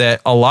bring up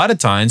that a lot of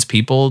times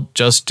people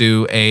just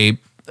do they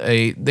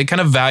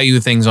kind of value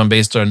things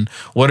based on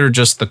what are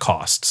just the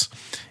costs.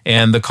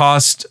 And the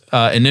cost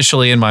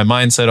initially in my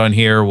mindset on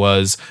here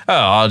was,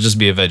 I'll just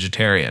be a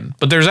vegetarian.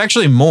 But there's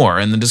actually more,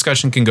 and the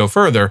discussion can go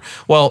further.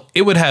 Well,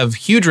 it would have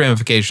huge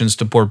ramifications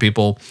to poor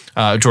people,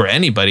 or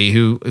anybody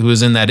who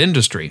is in that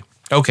industry.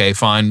 Okay,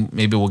 fine,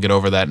 maybe we'll get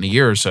over that in a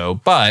year or so.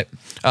 But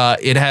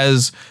it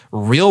has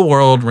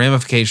real-world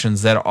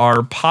ramifications that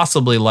are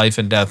possibly life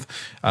and death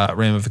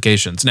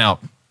ramifications. Now,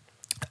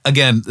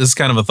 again, this is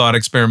kind of a thought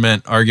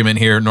experiment argument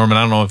here. Norman,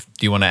 I don't know if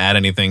you want to add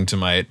anything to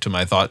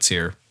my thoughts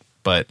here.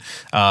 But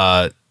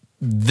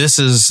this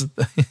is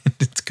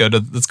let's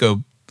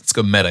go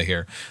meta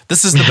here.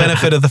 This is the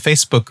benefit of the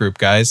Facebook group,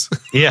 guys.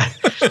 Yeah,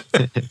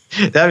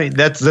 I mean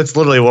that's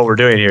literally what we're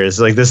doing here. Is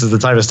like this is the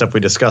type of stuff we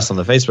discuss on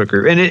the Facebook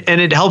group,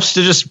 and it helps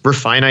to just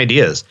refine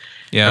ideas.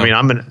 Yeah,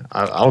 I mean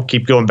I'll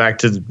keep going back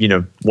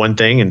to one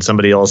thing, and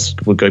somebody else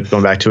will go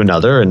going back to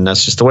another, and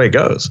that's just the way it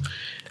goes.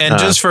 And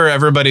just for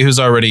everybody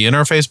who's already in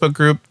our Facebook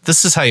group,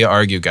 this is how you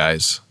argue,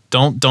 guys.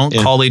 Don't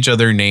call each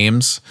other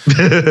names.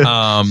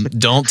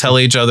 Don't tell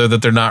each other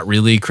that they're not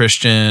really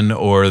Christian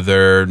or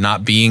they're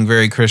not being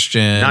very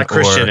Christian. Not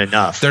Christian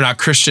enough. They're not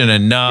Christian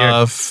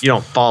enough. You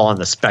don't fall on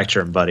the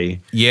spectrum, buddy.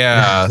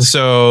 Yeah.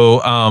 So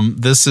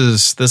this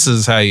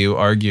is how you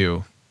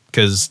argue,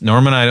 because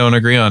Norm and I don't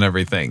agree on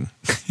everything,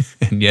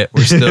 and yet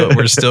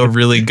we're still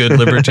really good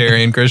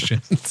libertarian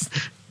Christians.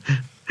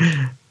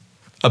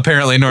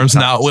 Apparently, Norm's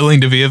not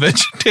willing to be a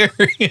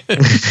vegetarian.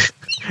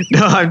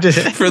 No, I'm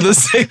just for the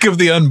sake of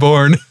the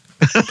unborn.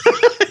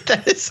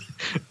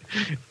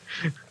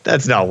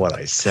 That's not what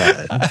I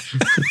said.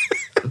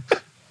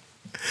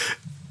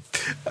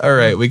 All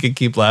right, we could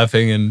keep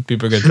laughing, and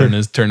people are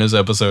gonna turn this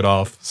episode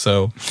off.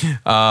 So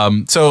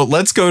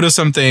let's go to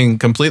something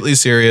completely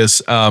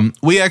serious.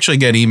 We actually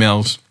get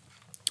emails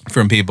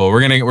from people.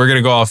 We're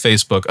gonna go off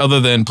Facebook. Other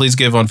than please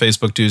give on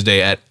Facebook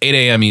Tuesday at 8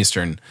 a.m.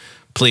 Eastern,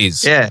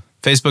 please. Yeah.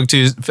 Facebook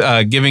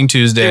Tuesday, Giving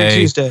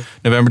Tuesday,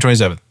 November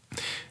 27th.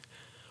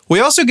 We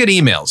also get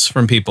emails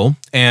from people,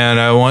 and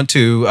I want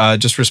to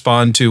just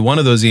respond to one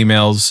of those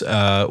emails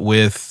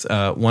with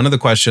one of the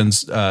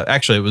questions.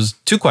 Actually, it was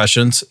 2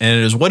 questions,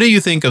 and it is, what do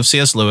you think of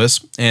C.S. Lewis?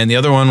 And the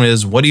other one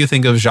is, what do you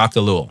think of Jacques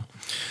Ellul?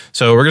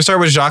 So we're going to start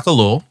with Jacques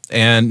Ellul.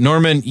 And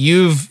Norman,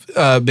 you've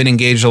been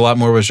engaged a lot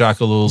more with Jacques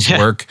Ellul's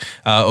work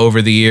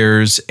over the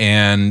years.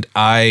 And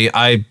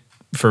I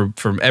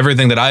from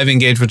everything that I've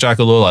engaged with Jacques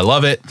Ellul, I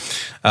love it.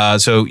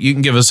 So you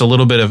can give us a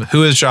little bit of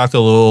who is Jacques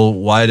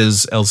Ellul? Why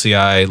does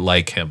LCI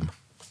like him?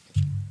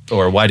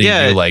 Or why do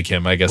you like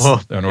him, I guess?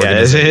 Well,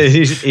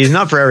 he's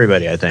not for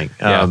everybody, I think.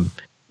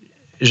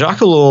 Jacques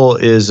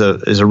Ellul is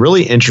a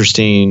really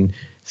interesting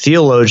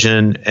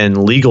theologian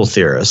and legal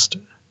theorist.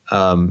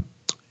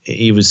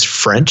 He was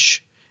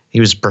French. He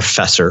was a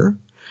professor.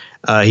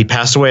 He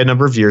passed away a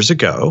number of years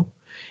ago.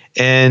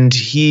 And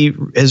he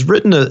has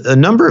written a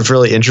number of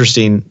really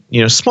interesting,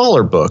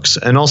 smaller books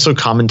and also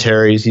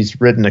commentaries. He's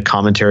written a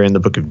commentary on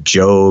the book of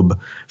Job,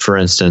 for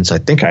instance. I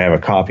think I have a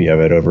copy of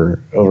it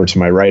over to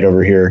my right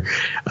over here,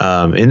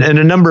 and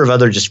a number of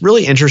other just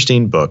really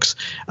interesting books.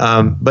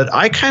 But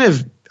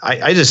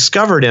I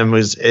discovered him I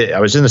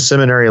was in the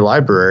seminary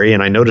library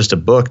and I noticed a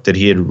book that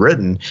he had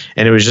written,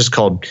 and it was just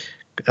called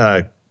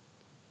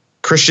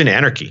Christian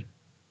Anarchy.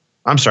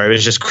 I'm sorry, it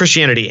was just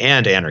Christianity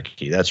and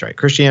Anarchy. That's right,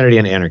 Christianity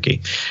and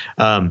Anarchy.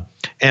 And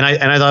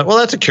I thought, well,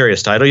 that's a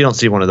curious title. You don't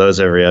see one of those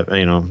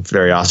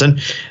very often.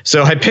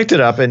 So I picked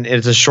it up, and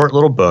it's a short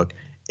little book,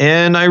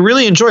 and I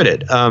really enjoyed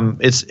it.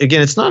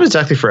 It's not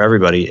exactly for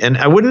everybody, and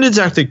I wouldn't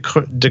exactly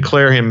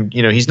declare him.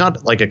 He's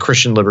not like a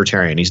Christian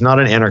libertarian. He's not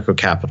an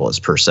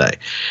anarcho-capitalist per se,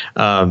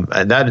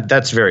 and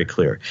that's very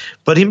clear.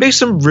 But he makes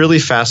some really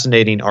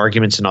fascinating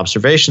arguments and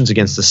observations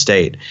against the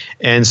state,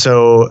 and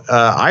so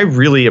I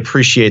really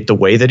appreciate the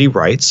way that he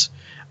writes.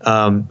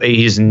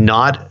 He's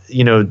not,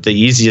 the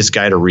easiest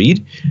guy to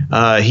read.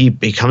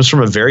 He comes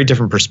from a very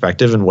different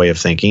perspective and way of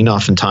thinking,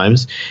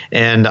 oftentimes,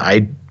 and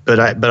But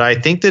I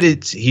think that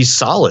he's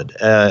solid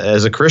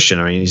as a Christian.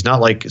 I mean, he's not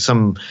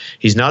some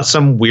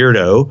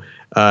weirdo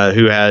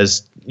who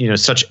has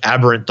such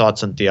aberrant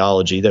thoughts on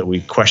theology that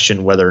we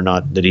question whether or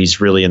not that he's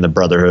really in the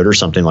Brotherhood or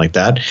something like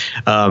that.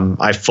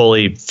 I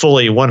fully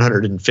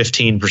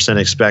 115%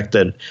 expect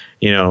that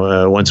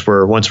once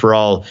we're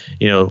all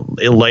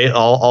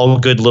all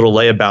good little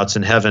layabouts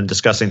in heaven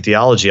discussing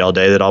theology all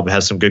day, that I'll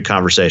have some good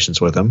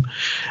conversations with him.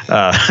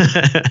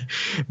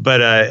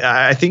 But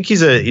I think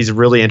he's a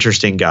really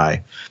interesting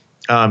guy.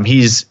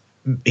 He has,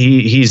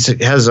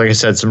 like I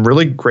said, some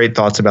really great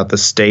thoughts about the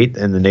state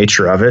and the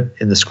nature of it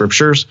in the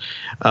scriptures.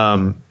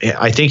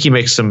 I think he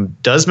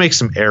does make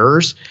some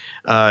errors.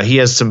 He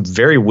has some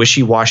very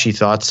wishy-washy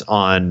thoughts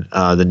on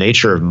the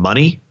nature of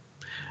money,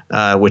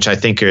 which I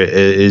think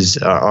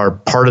are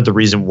part of the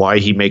reason why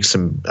he makes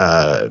some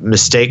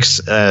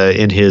mistakes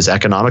in his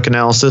economic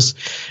analysis.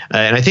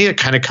 And I think it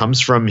kind of comes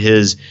from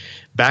his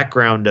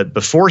background that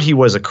before he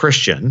was a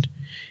Christian,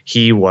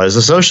 he was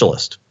a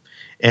socialist.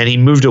 And he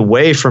moved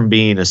away from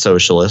being a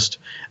socialist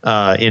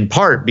in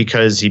part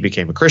because he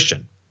became a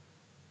Christian.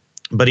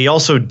 But he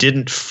also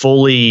didn't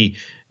fully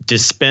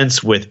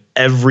dispense with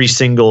every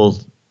single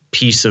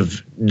piece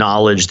of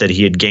knowledge that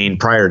he had gained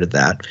prior to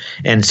that.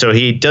 And so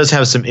he does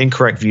have some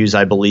incorrect views,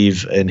 I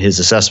believe, in his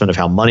assessment of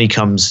how money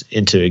comes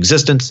into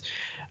existence.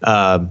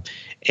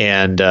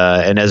 And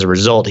as a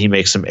result, he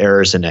makes some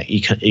errors in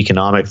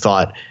economic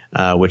thought,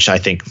 which I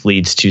think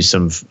leads to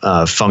some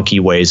funky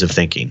ways of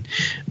thinking.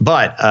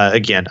 But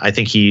again, I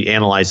think he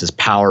analyzes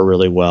power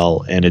really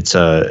well, and it's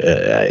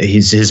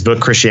his book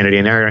Christianity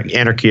and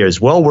Anarchy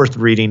is well worth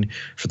reading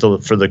for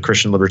the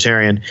Christian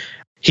libertarian.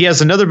 He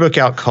has another book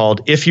out called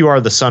If You Are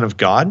the Son of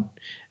God.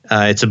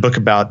 It's a book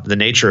about the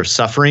nature of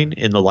suffering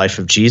in the life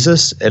of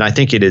Jesus, and I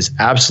think it is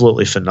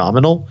absolutely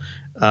phenomenal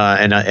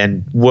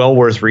and well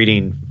worth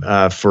reading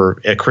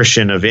for a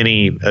Christian of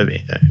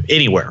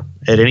anywhere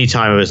at any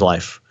time of his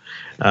life.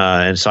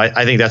 And so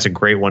I think that's a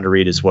great one to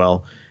read as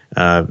well.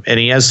 And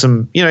he has a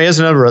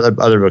number of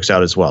other books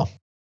out as well.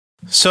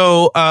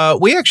 So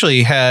we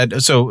actually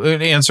to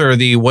answer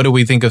the what do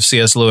we think of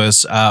C.S.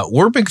 Lewis?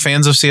 We're big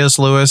fans of C.S.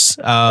 Lewis.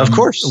 Of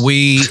course.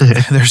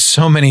 There's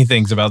so many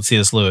things about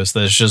C.S. Lewis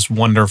that's just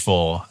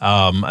wonderful.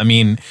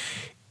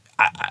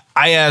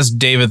 I asked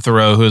David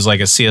Thoreau, who is like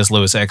a C.S.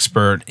 Lewis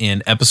expert,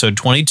 in episode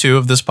 22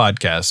 of this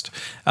podcast,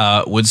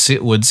 would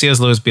C.S.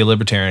 Lewis be a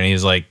libertarian? And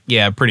he's like,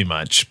 yeah, pretty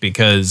much,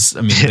 because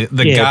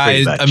the yeah,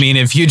 guy.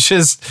 If you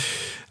just.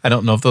 I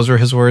don't know if those were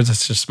his words.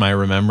 It's just my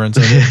remembrance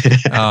of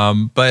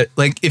it. But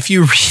if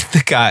you read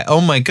the guy,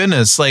 oh my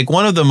goodness,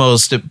 one of the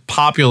most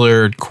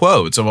popular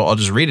quotes, I'll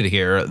just read it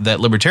here, that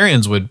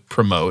libertarians would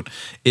promote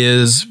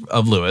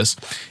of Lewis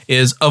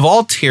is, of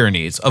all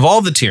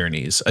the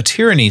tyrannies, a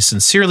tyranny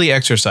sincerely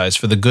exercised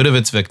for the good of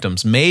its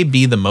victims may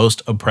be the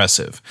most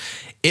oppressive.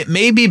 It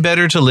may be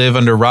better to live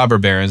under robber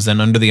barons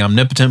than under the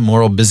omnipotent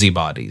moral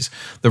busybodies.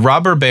 The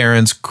robber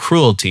baron's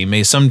cruelty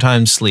may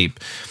sometimes sleep.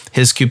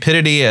 His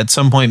cupidity at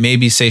some point may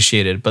be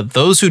satiated, but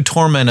those who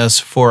torment us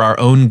for our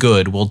own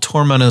good will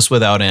torment us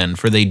without end,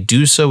 for they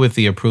do so with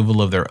the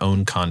approval of their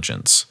own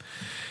conscience.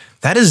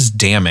 That is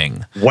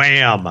damning.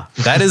 Wham!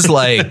 That is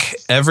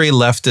every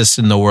leftist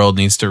in the world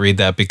needs to read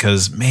that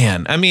because,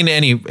 man,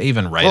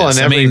 even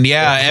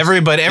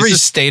rightists. Every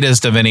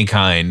statist of any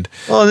kind.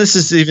 Well, this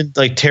is even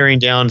tearing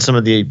down some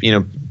of the,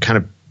 kind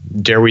of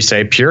dare we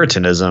say,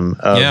 Puritanism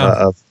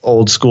of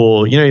old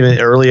school, even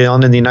early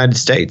on in the United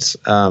States,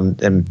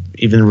 and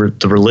even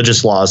the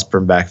religious laws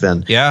from back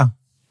then. Yeah.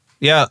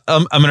 Yeah,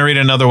 I'm going to read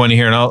another one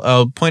here, and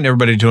I'll point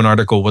everybody to an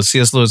article with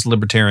C.S. Lewis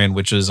Libertarian,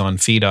 which is on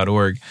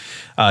fee.org.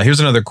 Here's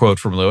another quote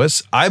from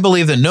Lewis. "I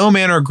believe that no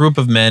man or group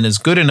of men is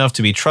good enough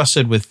to be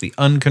trusted with the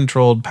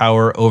uncontrolled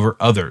power over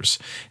others.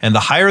 And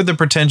the higher the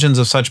pretensions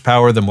of such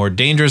power, the more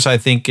dangerous I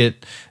think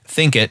it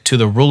to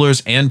the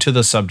rulers and to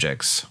the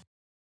subjects."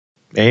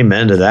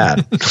 Amen to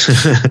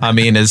that. I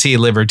mean, is he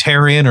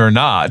libertarian or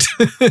not?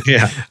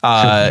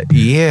 Yeah.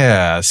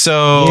 Yeah.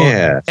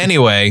 So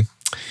anyway...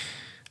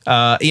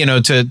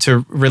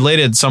 to relate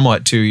it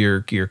somewhat to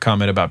your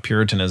comment about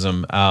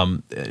Puritanism,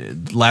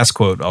 last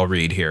quote I'll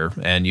read here,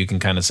 and you can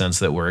kind of sense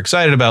that we're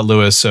excited about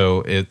Lewis,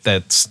 so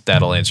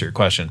that'll answer your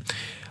question.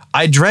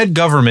 "I dread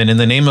government in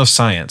the name of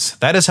science.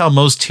 That is how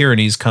most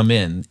tyrannies come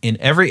in. In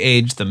every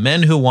age, the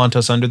men who want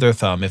us under their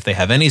thumb, if they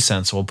have any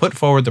sense, will put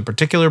forward the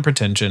particular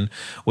pretension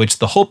which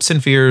the hopes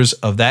and fears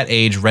of that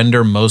age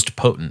render most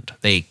potent.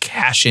 They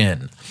cash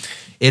in.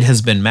 It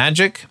has been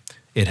magic.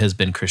 It has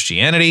been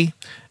Christianity.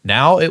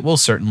 Now it will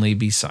certainly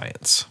be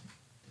science."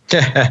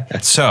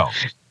 So,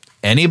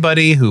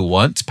 anybody who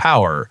wants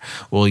power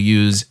will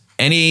use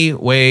any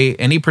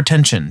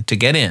pretension to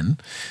get in.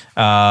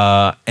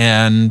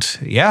 And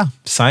yeah,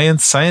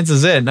 science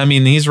is it. I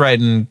mean, he's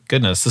writing,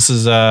 goodness, this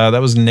is, that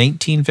was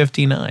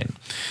 1959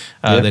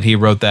 that he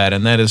wrote that.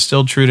 And that is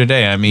still true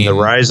today. I mean, the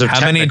rise of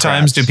how many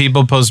times do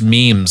people post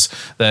memes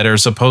that are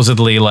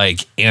supposedly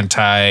like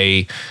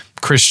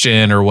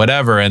anti-Christian or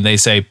whatever, and they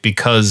say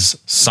because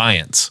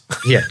science?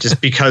 Yeah,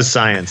 just because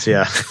science.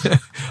 Yeah.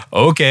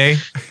 Okay.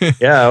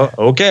 Yeah.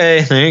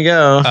 Okay. There you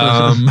go.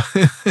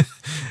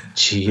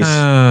 Jeez.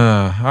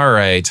 All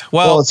right.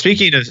 Well,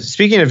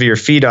 speaking of your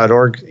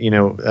fee.org,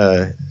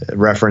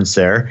 reference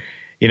there,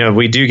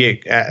 we do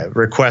get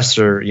requests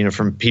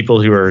from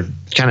people who are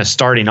kind of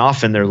starting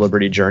off in their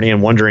liberty journey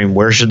and wondering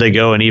where should they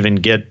go and even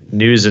get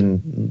news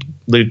and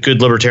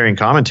good libertarian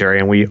commentary.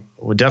 And we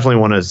would definitely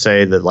want to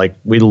say that,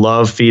 we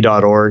love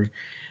fee.org.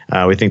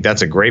 We think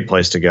that's a great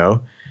place to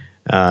go.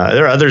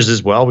 There are others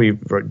as well. We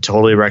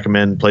totally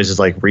recommend places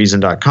like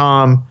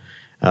reason.com,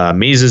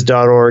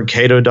 Mises.org,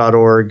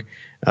 Cato.org,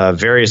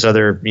 various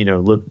other,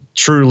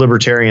 true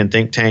libertarian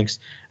think tanks.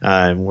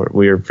 And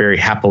we are very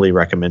happily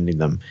recommending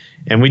them.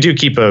 And we do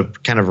keep a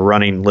kind of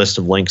running list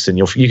of links, and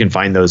you can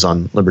find those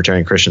on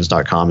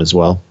libertarianchristians.com as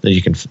well.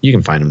 You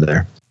can find them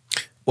there.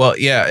 Well,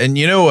 yeah. And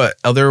you know what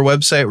other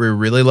website we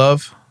really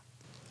love?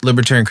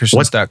 libertarianchristians.com.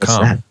 What's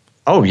that?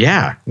 Oh,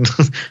 yeah.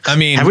 I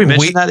mean, have we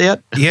mentioned that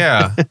yet?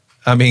 Yeah.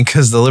 I mean,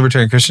 because the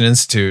Libertarian Christian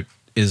Institute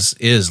is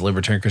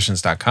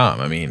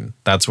libertarianchristians.com. I mean,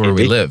 that's where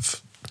we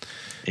live.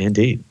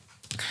 Indeed.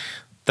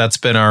 That's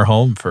been our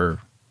home for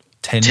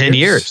 10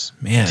 years.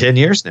 Man. 10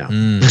 years now.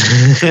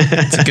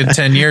 It's a good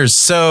 10 years.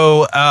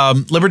 So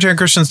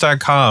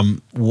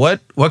libertarianchristians.com, what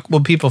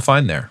will people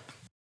find there?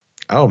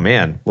 Oh,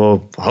 man.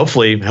 Well,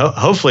 hopefully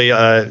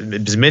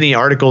as many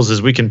articles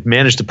as we can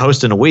manage to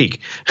post in a week.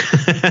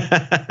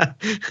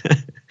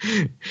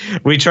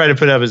 We try to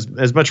put up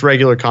as much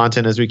regular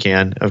content as we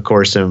can, of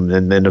course, and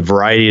in a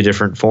variety of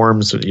different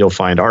forms. You'll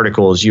find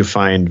articles, you'll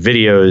find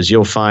videos,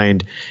 you'll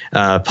find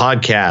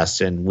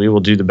podcasts, and we will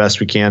do the best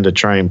we can to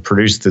try and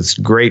produce this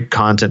great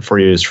content for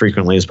you as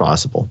frequently as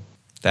possible.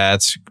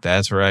 That's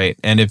right.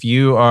 And if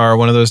you are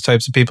one of those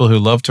types of people who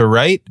love to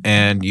write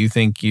and you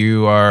think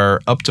you are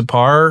up to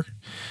par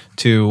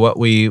to what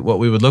we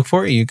would look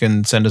for, you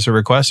can send us a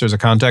request. There's a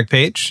contact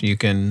page. You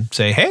can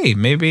say, hey,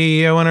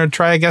 maybe I want to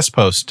try a guest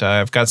post.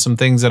 I've got some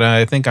things that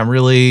I think I'm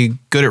really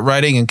good at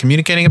writing and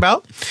communicating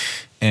about,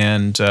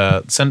 and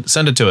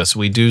send it to us.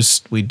 We do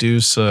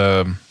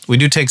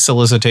take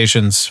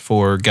solicitations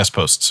for guest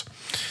posts.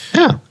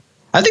 Yeah,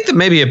 I think that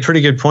may be a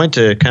pretty good point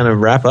to kind of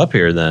wrap up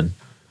here then.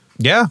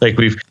 Yeah.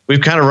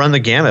 We've kind of run the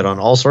gamut on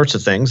all sorts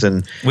of things,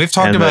 and we've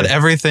talked about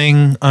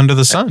everything under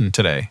the sun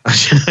today.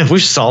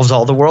 We've solved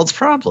all the world's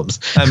problems.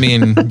 I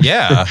mean,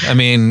 yeah. I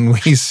mean,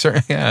 we've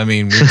talked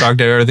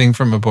about everything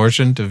from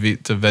abortion to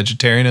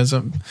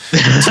vegetarianism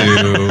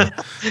to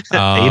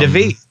A to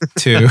V.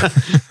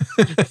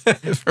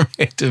 From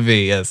A to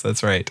V. Yes,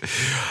 that's right.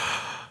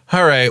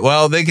 All right.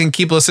 Well, they can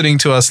keep listening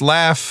to us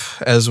laugh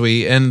as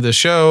we end the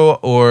show,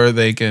 or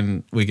we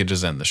could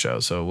just end the show.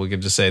 So we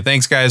could just say,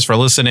 thanks guys for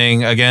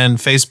listening. Again,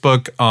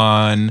 Facebook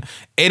on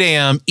 8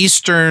 a.m.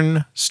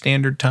 Eastern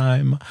Standard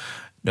Time,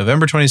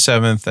 November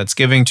 27th. That's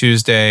Giving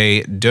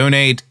Tuesday.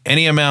 Donate.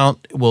 Any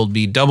amount will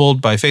be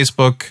doubled by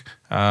Facebook,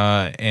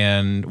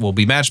 and will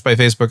be matched by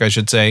Facebook, I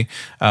should say.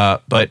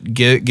 But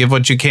give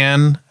what you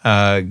can.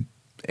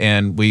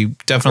 And we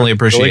definitely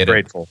appreciate really it.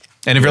 Grateful.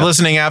 And if you're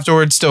listening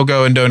afterwards, still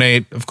go and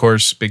donate, of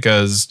course,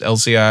 because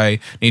LCI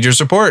needs your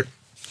support.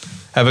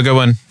 Have a good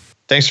one.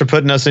 Thanks for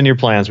putting us in your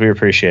plans. We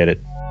appreciate it.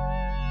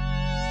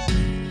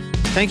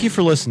 Thank you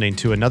for listening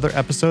to another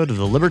episode of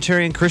the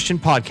Libertarian Christian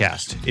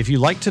Podcast. If you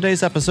liked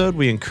today's episode,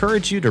 we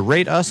encourage you to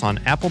rate us on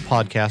Apple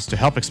Podcasts to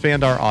help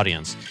expand our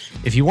audience.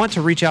 If you want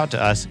to reach out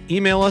to us,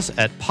 email us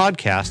at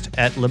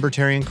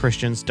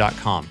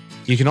podcast@libertarianchristians.com.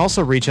 You can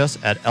also reach us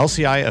at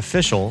LCI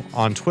Official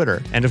on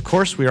Twitter. And of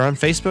course, we are on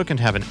Facebook and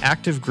have an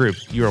active group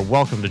you are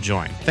welcome to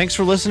join. Thanks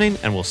for listening,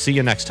 and we'll see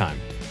you next time.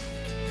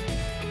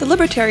 The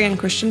Libertarian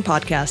Christian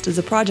Podcast is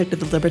a project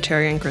of the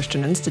Libertarian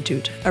Christian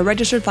Institute, a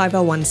registered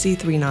 501c3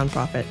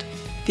 nonprofit.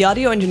 The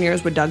audio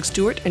engineers were Doug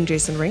Stewart and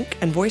Jason Rink,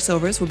 and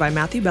voiceovers were by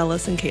Matthew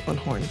Bellis and Caitlin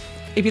Horn.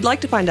 If you'd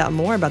like to find out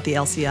more about the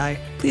LCI,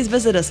 please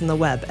visit us on the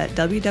web at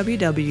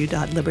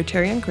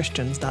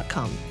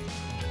www.libertarianchristians.com.